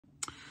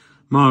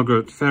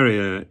Margaret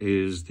Ferrier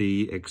is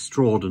the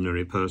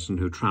extraordinary person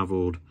who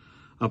travelled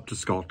up to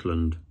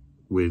Scotland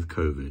with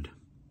COVID.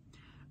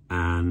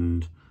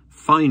 And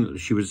finally,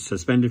 she was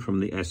suspended from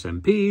the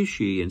SNP.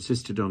 She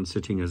insisted on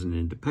sitting as an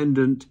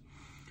independent.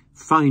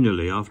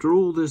 Finally, after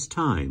all this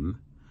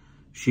time,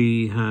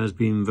 she has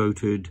been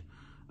voted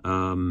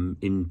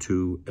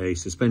into a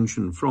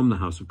suspension from the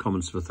House of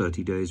Commons for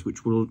 30 days,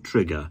 which will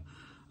trigger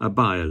a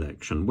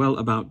by-election. Well,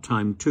 about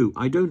time too.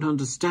 I don't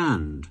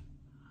understand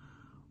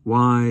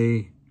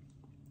why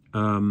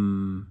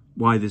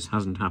this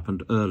hasn't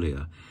happened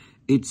earlier.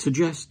 It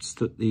suggests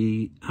that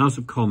the House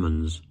of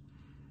Commons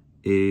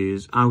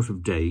is out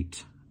of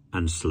date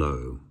and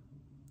slow.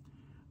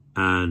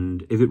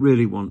 And if it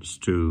really wants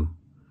to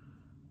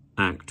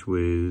act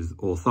with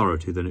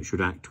authority, then it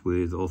should act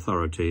with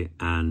authority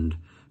and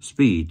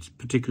speed,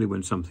 particularly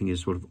when something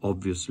is sort of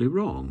obviously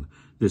wrong.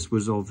 This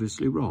was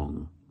obviously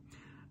wrong.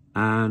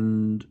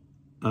 And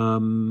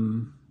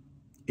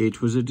it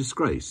was a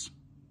disgrace.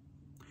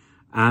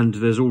 And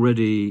there's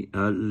already,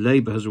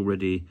 Labour has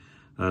already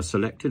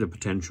selected a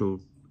potential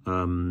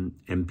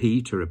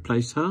MP to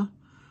replace her,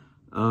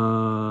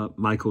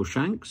 Michael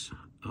Shanks.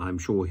 I'm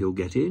sure he'll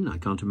get in. I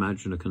can't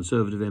imagine a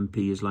Conservative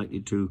MP is likely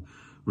to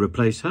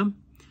replace her.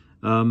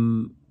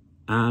 And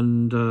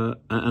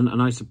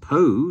I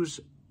suppose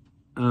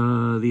the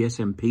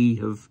SNP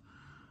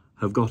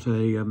have got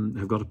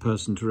a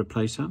person to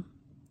replace her.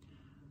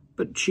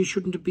 But she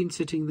shouldn't have been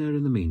sitting there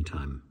in the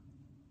meantime.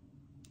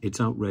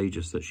 It's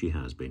outrageous that she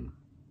has been.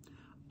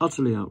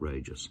 Utterly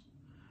outrageous.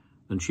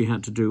 And she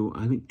had to do,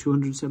 I think,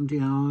 270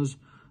 hours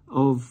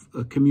of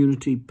a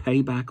community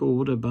payback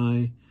order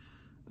by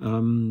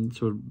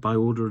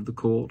order of the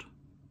court.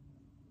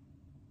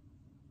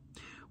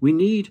 We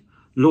need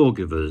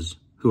lawgivers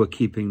who are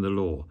keeping the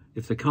law.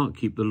 If they can't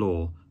keep the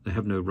law, they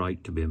have no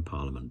right to be in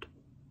Parliament.